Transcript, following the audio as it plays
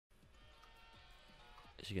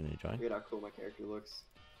Is he gonna join? Look at how cool my character looks.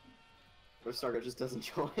 What if Stargo just doesn't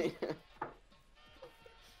join?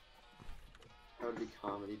 That would be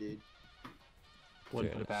comedy, dude.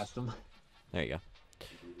 Wouldn't put it past him. There you go.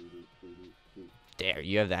 There,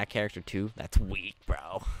 you have that character too? That's weak,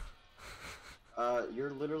 bro.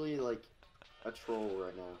 You're literally like a troll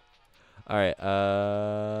right now. Alright,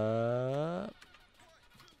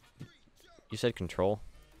 you said control?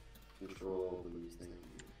 Control, please, thank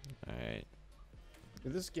you. Alright.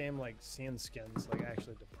 Dude, this game, like, seeing skins, like,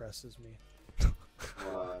 actually depresses me.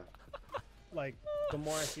 Why? Like, the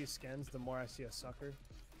more I see skins, the more I see a sucker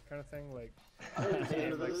kind of thing. Like, I didn't pay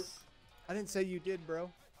for this. I didn't say you did,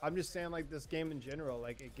 bro. I'm just saying, like, this game in general,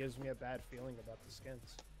 like, it gives me a bad feeling about the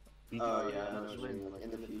skins. Oh, yeah, I know what you mean. Like,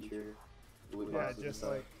 in the future, it would Yeah, possibly just, suck.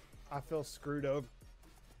 like, I feel screwed over.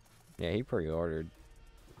 Yeah, he pre-ordered,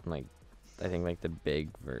 like, I think, like, the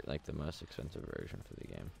like, the most expensive version for the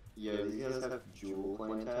game. Yeah, these guys have jewel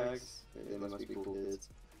coin tags. They must be cool kids.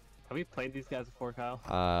 Have we played these guys before, Kyle?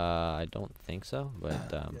 I don't think so, but,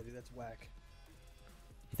 Yeah, dude, that's whack.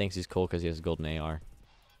 he thinks he's cool because he has a golden AR.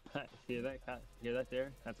 Hear that? Kyle? Hear that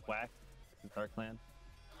there? That's whack. It's our clan.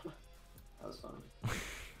 That was fun.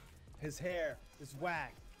 His hair is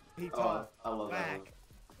whack. He Oh, talk I love whack.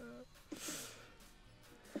 that one.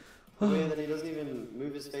 The way that he doesn't even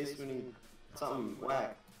move his face when he... Something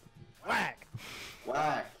whack. Whack!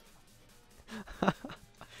 Whack!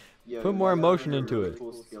 Yo, Put more you guys emotion have a into really it.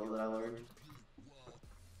 Cool skill that I learned.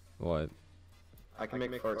 What? I can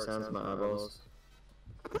make fart sounds with my eyeballs.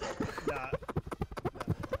 Nah.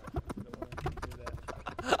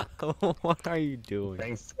 Don't do that. What are you doing?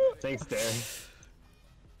 Thanks, Darren.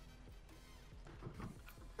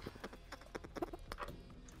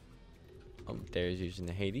 There's using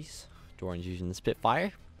the Hades. Doran's using the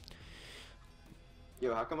Spitfire.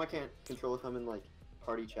 Yo, how come I can't control if I'm in like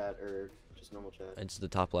party chat or just normal chat? It's the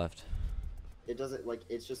top left. It doesn't like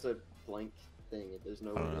it's just a blank thing. There's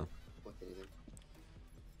no I way don't to know. click anything.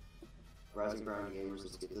 Rising Ground Gamers,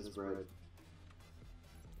 let's get this bread.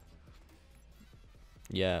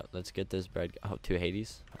 Yeah, let's get this bread. Oh, to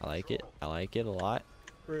Hades. I like it. I like it a lot.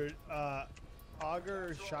 Dude,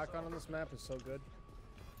 Auger shotgun on this map is so good.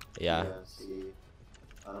 Yeah. See,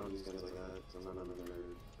 I don't use guns like that. 'Cause I'm not a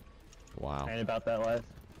nerd. Wow. And about that life.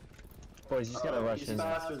 Boys, you just gotta rush He's in.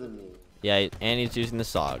 faster than me. Yeah, and he's using the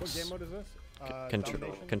What game SOGs. mode is this? Control.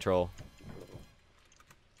 Domination?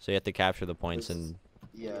 So you have to capture the points This- and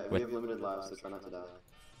Yeah, we With- have limited lives, so try not to die.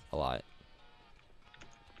 a lot.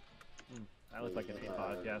 That looks like an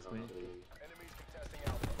aimbot, if you ask me.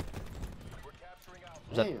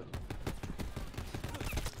 Was that- Damn.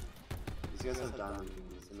 These guys have diamond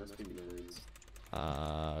beams, they must be nerds.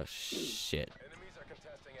 Shit.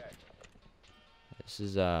 This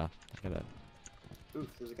is, I got a Oof,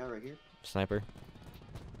 there's a guy right here. sniper.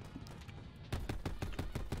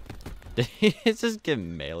 Did he just get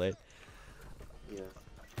melee? Yeah.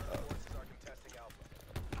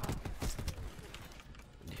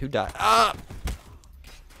 Who died? Ah!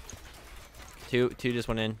 Two just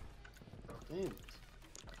went in. Damn.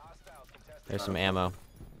 There's some ammo.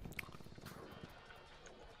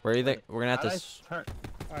 Where are you? We're gonna have to. Nice turn.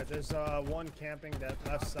 Alright, there's one camping that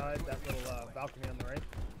left side, that little balcony on the right.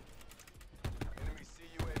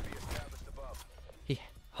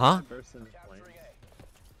 Huh? Person playing.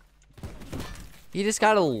 He just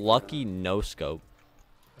got a lucky no scope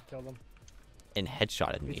I killed him. and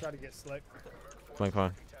headshotted He me. tried to get slick. Come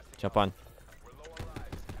on, jump on.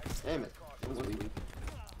 Damn it. Someone's leaving.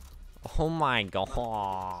 Oh my I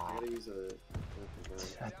god. gotta use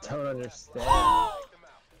a. I don't understand. Are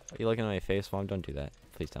you looking at my face, Mom? Don't do that.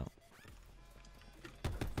 Please don't.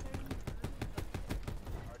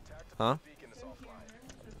 Huh?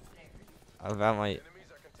 About my.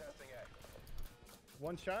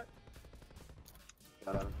 One shot?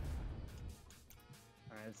 Got him.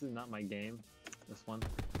 Alright, this is not my game. This one.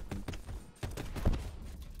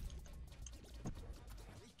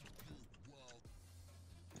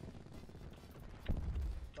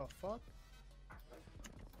 The fuck?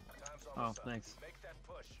 Oh, thanks.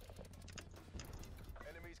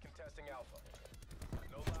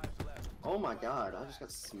 Oh my god, I just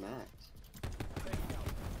got smacked.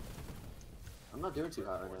 I'm not doing too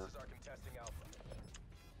hot right now.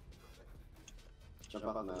 Jump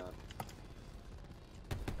off the map.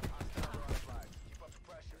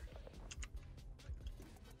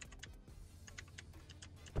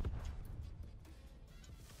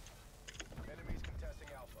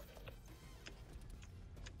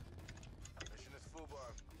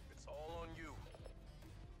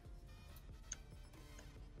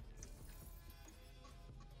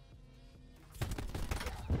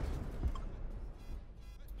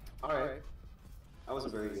 Alright. I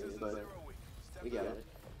wasn't very good, but we got it.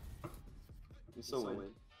 We still win.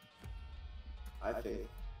 I have faith.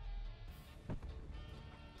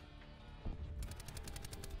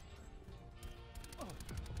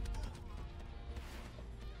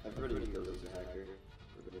 Everybody knows he's a hacker.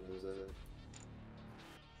 Everybody knows that.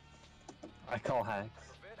 I call hacks.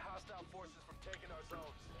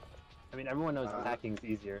 I mean, everyone knows hacking's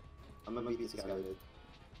easier. I'm gonna beat this guy with it.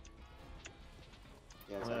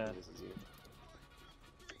 Yeah, it's hacking is easier.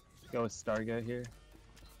 Go with Stargo here.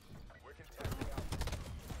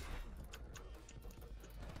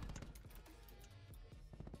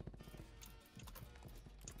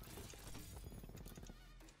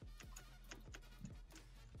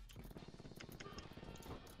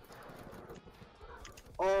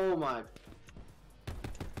 Oh my!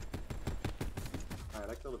 Alright,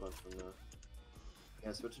 I killed a bunch of them though.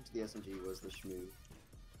 Yeah, switching to the SMG was the shmoo.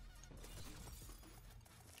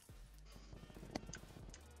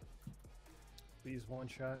 Please one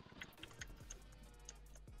shot.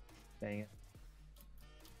 Dang it.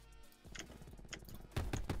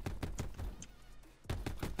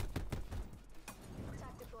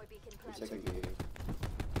 Attack deploy beacon Your planted. second game.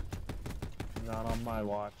 Not on my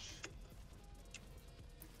watch.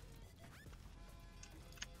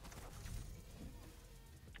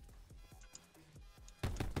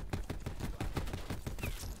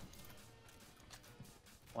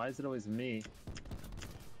 Why is it always me?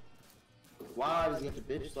 Why does he have to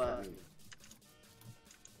bitch slap me?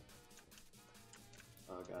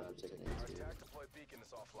 Oh god, they're taking names here.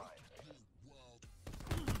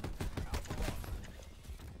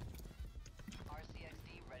 RCXD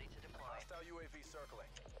ready to deploy. Hostile UAV circling.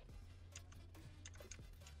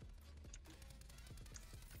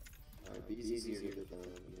 Alright, be easier to defend.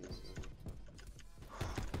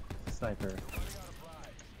 Sniper.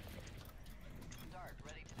 Dart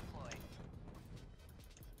ready to deploy.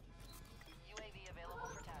 UAV available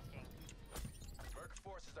for tasking. Merc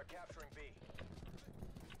forces are capturing B.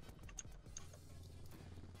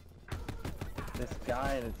 This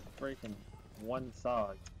guy is freaking one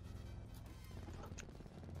SOG.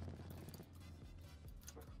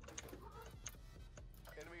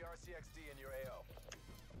 Enemy RCXD in your AO.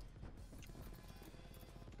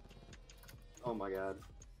 Oh my god.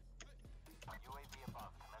 UAV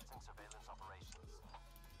above, commencing surveillance operations.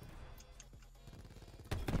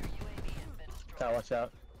 Your UAV has been destroyed. Cal, watch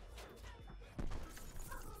out.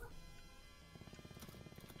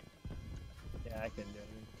 Yeah, I can do it.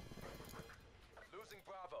 Losing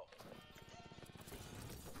Bravo.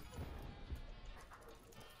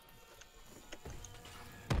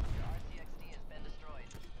 Your RCXD has been destroyed.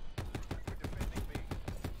 We're defending B.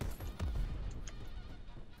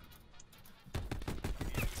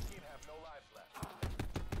 The enemy team have no lives left.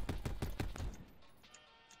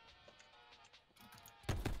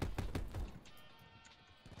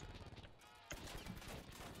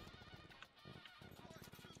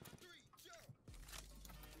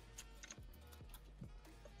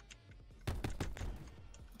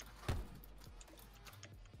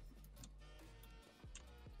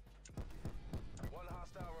 One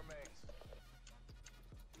hostile remains.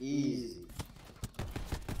 Easy.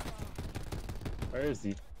 Where is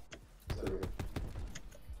he? So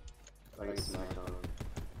I get smacked on him.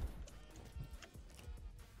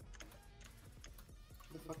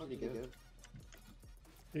 Where the fuck did he go?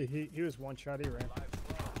 He was one shot. He ran. Lives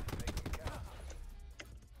slow. Make them count.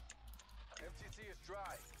 MTT is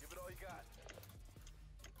dry. Give it all you got.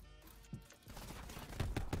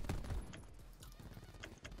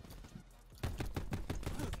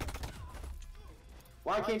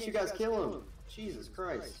 Why can't you guys kill him? Jesus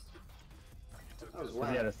Christ. That was He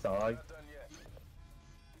had whack. a SOG. Not done yet.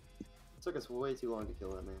 Took us way too long to kill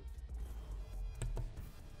that man.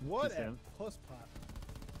 What Just a him. puss pot.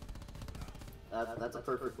 That's a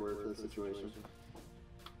perfect word for the situation.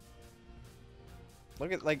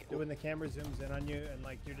 Look at like When the camera zooms in on you and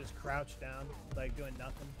like you're just crouched down, like doing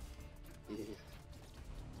nothing. Yeah.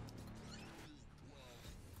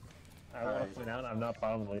 I want to point out I'm not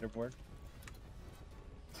bottom of the leaderboard.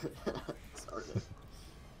 Sorry.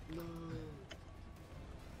 No.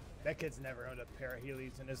 That kid's never owned a pair of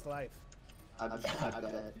Heelys in his life. I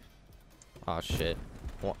bet. oh shit.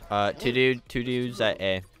 Two dudes at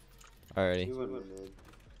A. Already. Two in mid.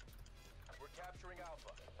 We're capturing Alpha.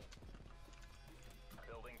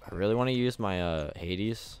 Building I really want to use my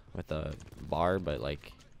Hades with a bar, but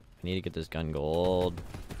like I need to get this gun gold.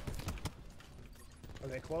 Are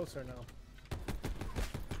they close or no?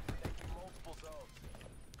 taking multiple zones.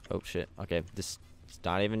 Oh shit. Okay, this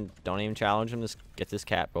don't even challenge him. Just get this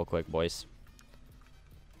cap real quick, boys.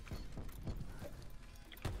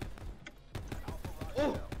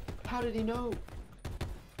 How did he know?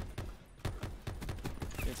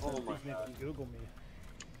 Oh my He's god. making Google me.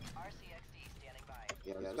 RCXD standing by.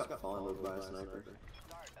 Yeah, I just got fallen over by a sniper.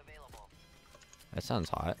 Dart available. That sounds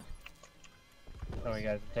hot. Oh my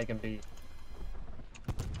god, taking B.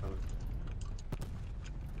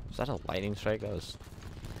 Is that a lightning strike? That was.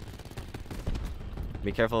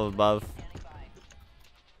 Be careful above. Standing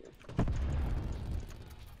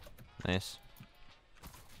by. Nice.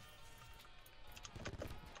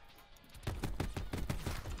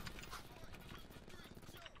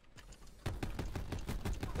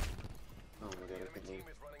 Oh my god, I Enemy can team is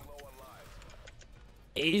running low on lives.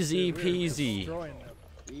 Easy Dude, we're peasy. destroying them.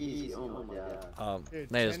 Easy, oh my god. Dude,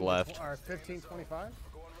 They just 10 to left. Or 15-25? Going round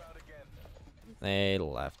again. They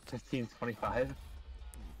left. 15-25?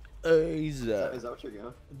 Easy. Is that what you're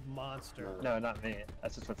going? Monster. No, not me.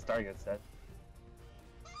 That's just what Stargate said.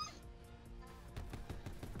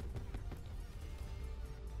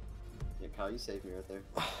 Yeah, Kyle, you saved me right there.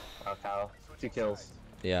 Oh, Kyle. 2 kills.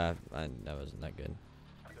 Yeah, that wasn't that good.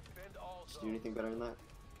 Defend all Did you do anything better than that?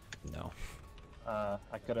 No. I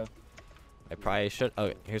could've. I probably should.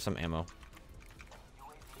 Oh, here's some ammo.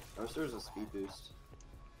 I wish there was a speed boost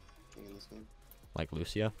thing in this game. Like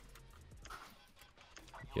Lucia.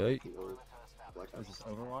 Yo, Or Black Is Ops. this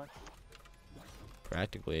Overwatch?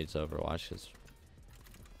 practically it's Overwatch. 'Cause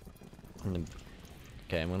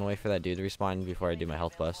okay, I'm gonna wait for that dude to respawn before I do my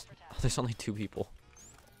health bust. Oh, there's only 2 people.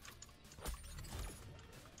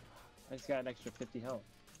 I just got an extra 50 health.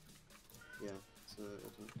 Yeah, it's a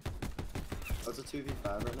ultimate. Oh, it's a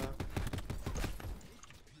 2v5 right now?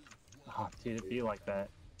 Oh, dude, it'd be like that.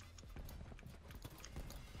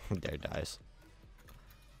 There dies.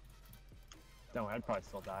 Don't worry, I'd probably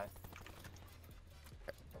still die.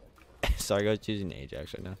 Sorry, I was choosing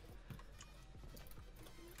Ajax right now.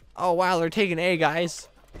 Oh wow, they're taking A, guys.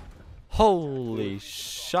 Holy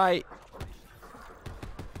shite.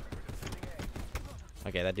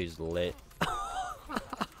 Okay, that dude's lit.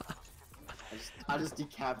 I just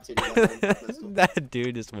decapitated that one pistol. That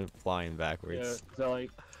dude just went flying Yeah, backwards. so like,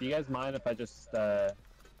 do you guys mind if I just, I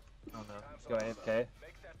don't know, just go AFK?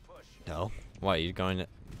 Make that push. No. What, you going to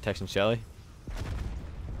texting Shelly?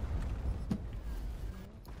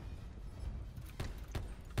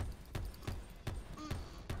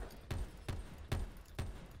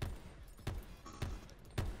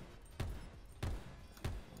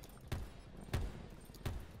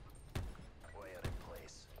 Way out in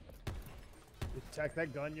place. Tech,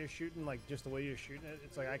 that gun you're shooting, like just the way you're shooting it,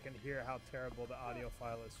 it's like I can hear how terrible the audio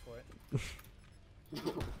file is for it.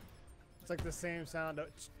 It's like the same sound of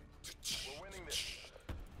We're winning this.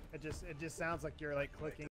 it just sounds like you're like clicking